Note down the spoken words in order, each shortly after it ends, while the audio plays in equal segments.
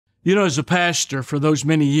You know, as a pastor for those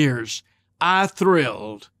many years, I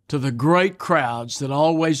thrilled to the great crowds that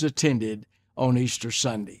always attended on Easter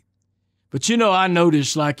Sunday. But you know, I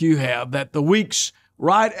noticed, like you have, that the weeks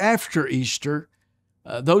right after Easter,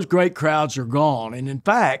 those great crowds are gone. And in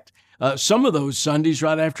fact, some of those Sundays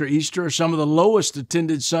right after Easter are some of the lowest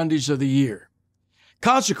attended Sundays of the year.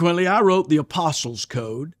 Consequently, I wrote the Apostles'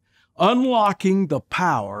 Code, unlocking the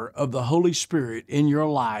power of the Holy Spirit in your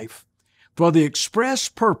life for the express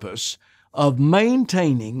purpose of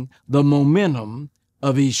maintaining the momentum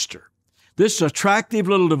of Easter. This attractive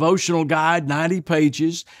little devotional guide, 90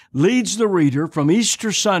 pages, leads the reader from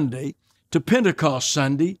Easter Sunday to Pentecost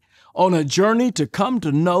Sunday on a journey to come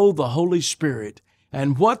to know the Holy Spirit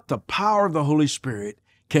and what the power of the Holy Spirit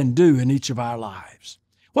can do in each of our lives.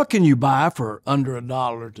 What can you buy for under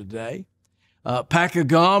 $1 today? A pack of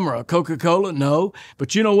gum or a Coca-Cola? No.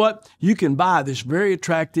 But you know what? You can buy this very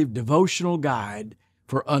attractive devotional guide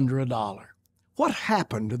for under $1. What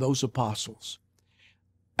happened to those apostles?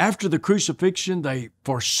 After the crucifixion, they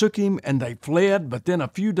forsook him and they fled, but then a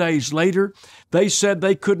few days later, they said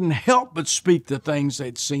they couldn't help but speak the things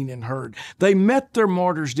they'd seen and heard. They met their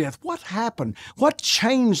martyr's death. What happened? What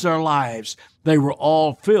changed their lives? They were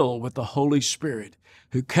all filled with the Holy Spirit,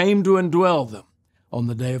 who came to indwell them on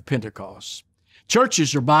the day of Pentecost.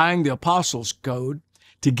 Churches are buying the Apostles' Code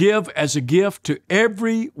to give as a gift to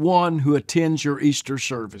everyone who attends your Easter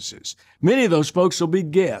services. Many of those folks will be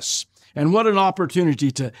guests. And what an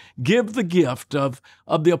opportunity to give the gift of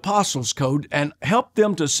the Apostles' Code and help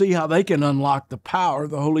them to see how they can unlock the power of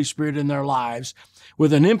the Holy Spirit in their lives,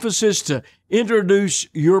 with an emphasis to introduce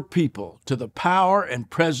your people to the power and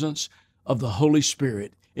presence of the Holy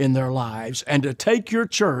Spirit in their lives, and to take your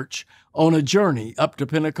church on a journey up to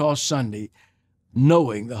Pentecost Sunday,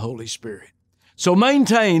 knowing the Holy Spirit. So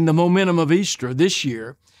maintain the momentum of Easter this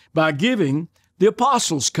year by giving the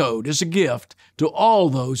Apostles' Code as a gift to all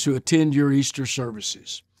those who attend your Easter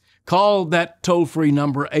services. Call that toll-free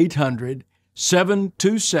number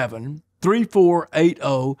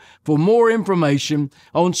 800-727-3480 for more information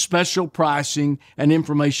on special pricing and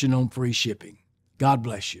information on free shipping. God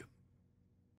bless you.